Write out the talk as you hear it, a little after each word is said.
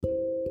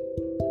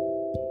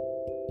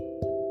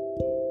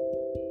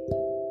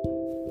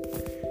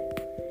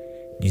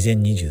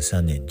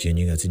2023年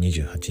12月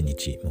28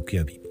日木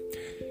曜日、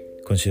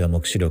今週は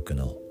黙示録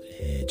の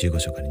15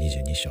章から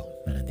22章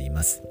学んでい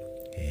ます。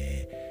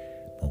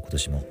もう今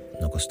年も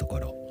残すとこ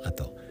ろあ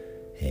と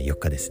4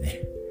日です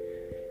ね。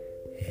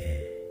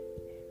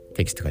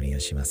テキストから引用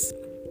します。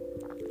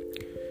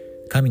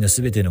神の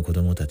すべての子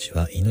供たち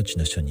は命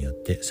の書によっ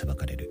て裁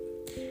かれる。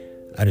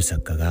ある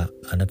作家が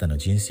あなたの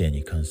人生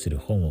に関する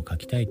本を書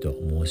きたいと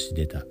申し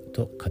出た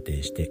と仮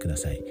定してくだ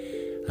さい。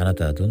あな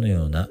たはどの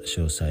ような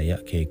詳細や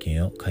経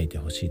験を書いて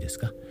ほしいです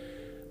か？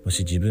もし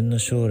自分の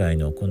将来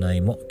の行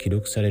いも記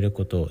録される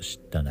ことを知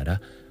ったな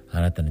ら、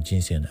あなたの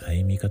人生の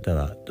歩み方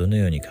はどの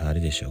ように変わる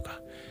でしょうか？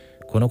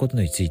このこと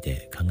につい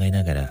て考え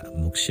ながら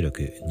黙示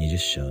録20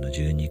章の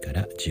12か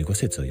ら15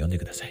節を読んで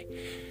ください。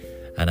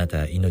あなた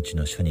は命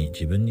の書に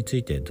自分につ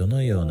いてど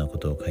のようなこ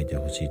とを書いて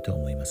ほしいと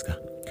思いますか？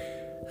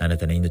あな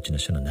たの命の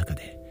書の中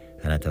で、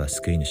あなたは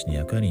救い主の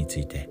役割につ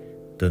いて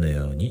どの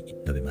ように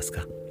述べます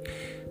か？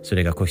そ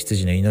れが子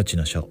羊の命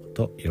の書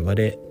と呼ば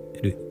れ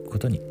るこ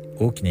とに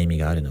大きな意味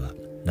があるのは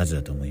なぜ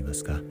だと思いま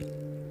すか？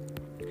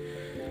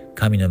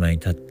神の前に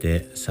立っ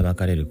て裁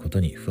かれること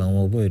に不安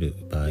を覚える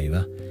場合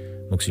は、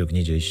黙示録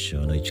21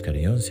章の1から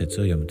4節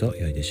を読むと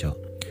良いでしょ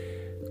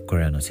う。こ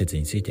れらの説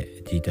について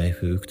ディータイ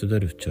フ・ウクトド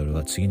ルフ長老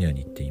は次のよう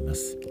に言っていま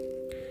す。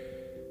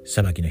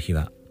裁きの日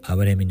は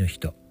憐れみの日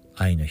と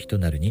愛の日と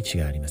なるに違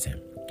いありませ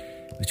ん。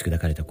打ち砕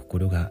かれた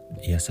心が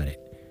癒され、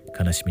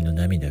悲しみの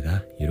涙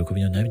が喜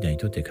びの涙に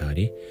とって変わ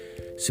り、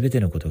すべて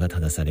のことが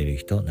正される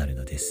日となる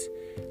のです。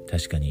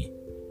確かに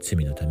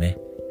罪のため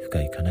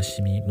深い悲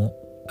しみも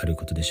ある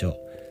ことでしょ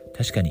う。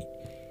確かに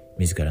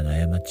自らの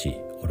過ち、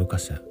愚か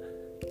さ、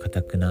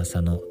堅くな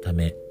さのた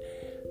め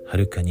は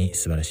るかに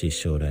素晴らしい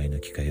将来の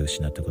機会を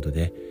失ったこと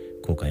で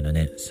後悔の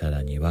念、さ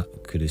らには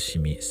苦し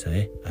みさ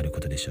えあるこ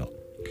とでしょ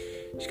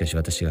う。しかし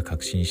私が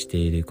確信して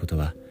いること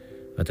は、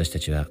私た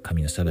ちは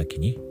神の裁き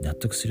に納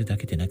得するだ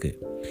けでなく、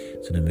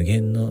その無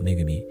限の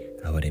恵み、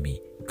憐れ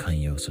み、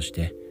寛容、そし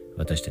て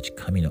私たち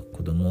神の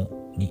子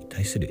供に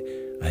対す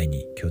る愛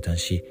に驚嘆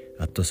し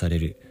圧倒され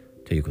る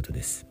ということ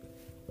です。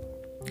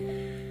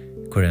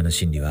これらの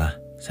真理は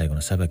最後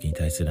の裁きに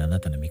対するあな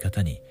たの見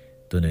方に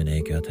どのような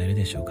影響を与える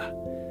でしょうか？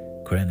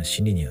これらの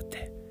真理によっ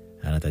て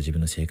あなたは自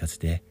分の生活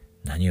で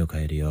何を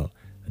変えるよ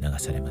う促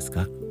されます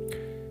か？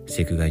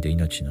聖句ガイド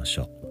命の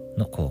書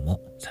の項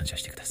も参照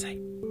してください。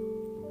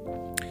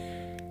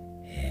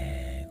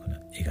この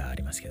絵があ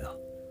りますけど、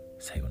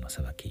最後の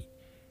裁き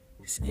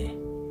ですね。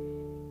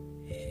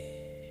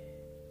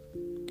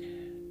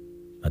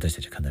私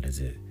たちは必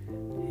ず、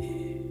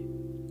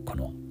こ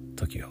の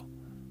時を、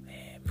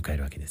迎え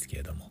るわけですけ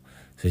れども、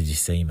それ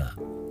実際今、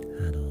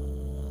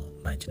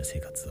毎日の生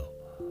活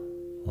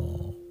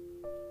を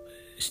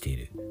してい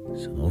る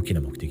その大き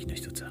な目的の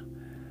一つは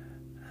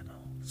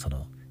そ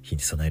の日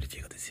に備えるとい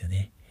うことですよ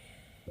ね。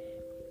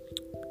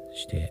そ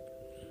して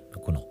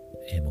この、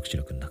黙示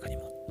録の中に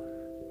も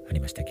あり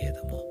ましたけれ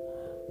ども、こ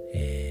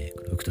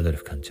のウクトドル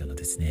フ館長の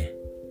ですね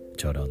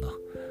長老の、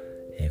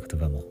言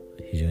葉も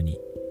非常に、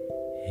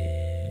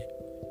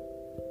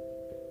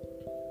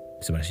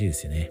素晴らしいで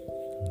すよね。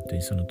本当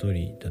にその通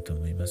りだと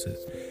思います。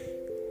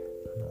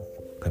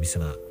神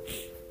様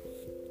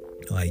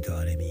の愛と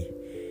憐れみ、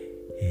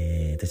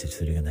私たち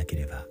それがなけ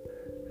れば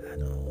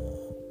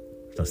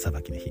その裁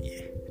きの日に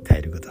耐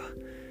えることは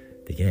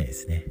できないで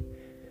すね。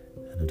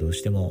どう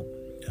しても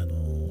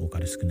多か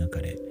れ少なか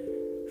れ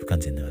不完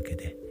全なわけ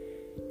で、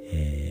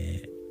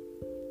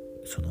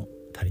その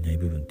足りない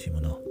部分という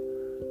もの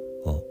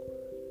を、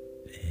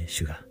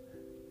主が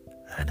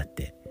放っ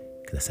て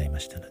くださいま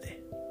したの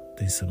で、本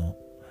当にその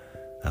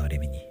憐れ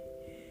みに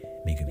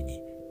恵み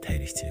に頼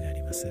る必要があ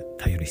ります。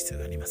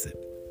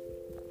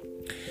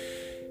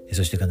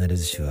そして必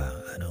ず主は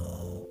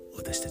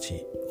私た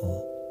ち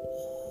を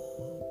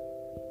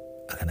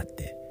あがなっ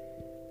て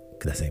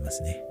くださいま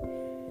すね。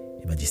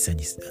実際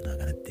にあ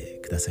がなって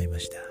くださいま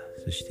した。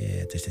そし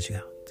て私たちが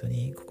本当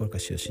に心から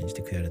主を信じ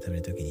て悔い改め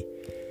るときに、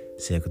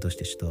制約とし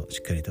て主とし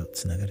っかりと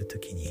つながると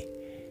きに、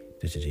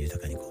私たちは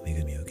豊かに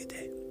恵みを受け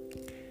て、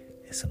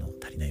その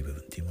足りない部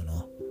分というものを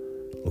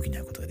補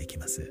うことができ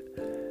ます。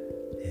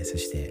そ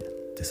して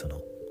そ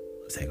の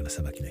最後の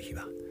裁きの日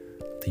は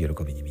喜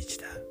びに満ち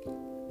た、本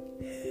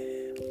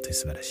当に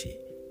素晴らしい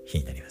日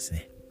になります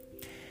ね。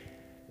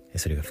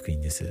それが福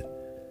音です。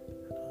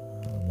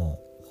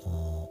もう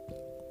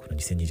この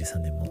2023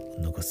年も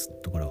残す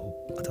ところ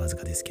あとわず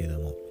かですけれど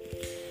も、も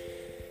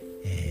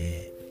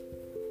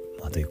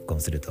うあと4日も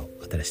すると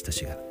新しい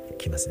年が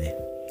来ますね。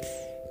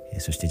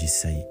そして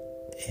実際、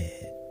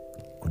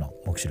この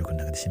黙示録の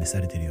中で示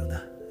されているよう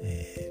な、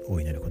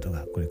大いなること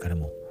がこれから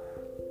も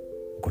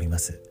起こりま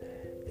す。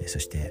そ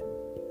して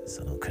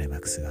そのクライマッ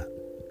クスが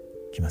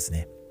来ます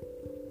ね。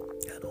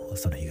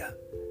その日が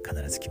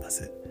必ず来ま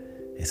す。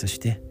そし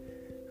て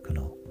こ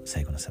の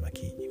最後の裁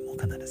きも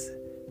必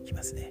ず来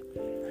ますね。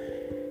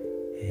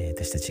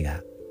私たち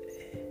が、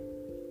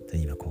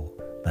今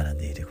学ん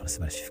でいるこの素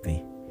晴らしい福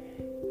音、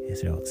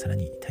それをさら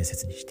に大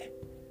切にして、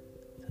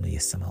そのイエ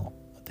ス様を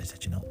私た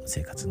ちの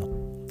生活の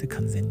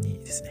完全に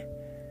ですね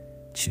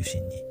中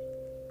心に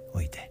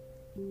置いて、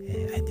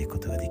歩んでいくこ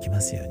とができ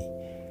ますよう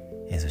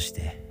に、そし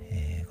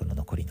て、この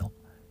残りの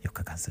4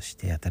日間、そし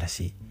て新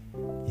しい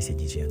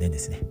2024年で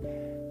すね、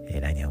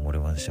来年はモル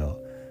モン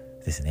賞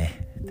です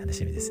ね。楽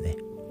しみですね。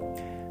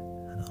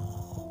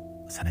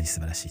さらに素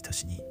晴らしい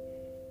年に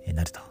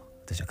なると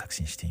私は確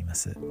信していま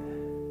す。こ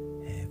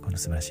の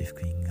素晴らしい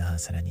福音が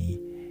さら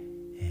に、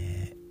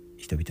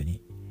人々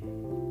に、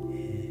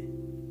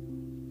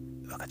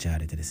分かち合わ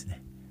れてです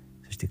ね、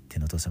そして天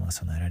のお父様が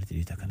備えられている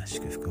豊かな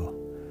祝福を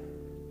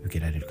受け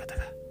られる方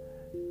が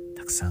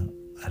たくさん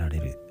現れ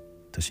る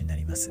年にな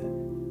ります。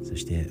そ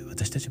して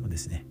私たちもで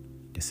すね、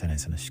さらに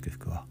その祝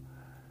福を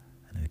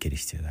受ける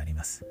必要があり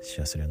ます。主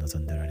はそれを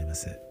望んでおられま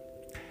す。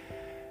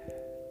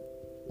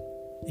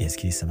イエス・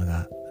キリスト様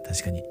が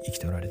確かに生き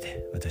ておられ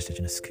て、私た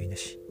ちの救い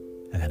主、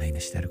贖い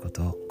主であるこ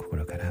とを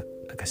心から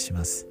明かし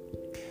ます。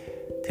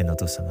天のお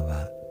父様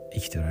は生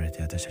きておられ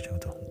て、私たちのこ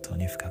とを本当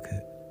に深く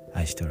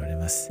愛しておられ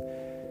ます。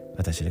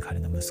私で彼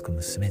の息子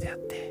娘であっ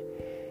て、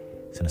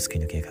その救い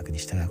の計画に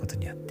従うこと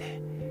によって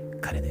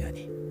彼のよう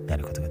にな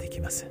ることができ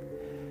ます。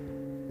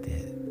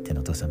で、天の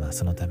お父様は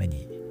そのため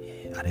に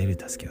あらゆる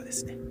助けをで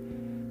すね、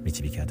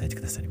導きを与えて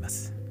くださりま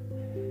す。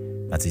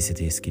松井瀬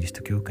戸イエスキリス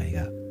ト教会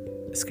が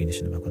救い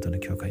主の誠の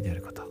教会であ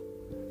ること、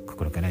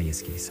心からイエ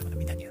スキリスト様の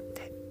皆によっ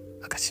て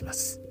明かしま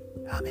す。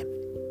アーメ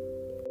ン。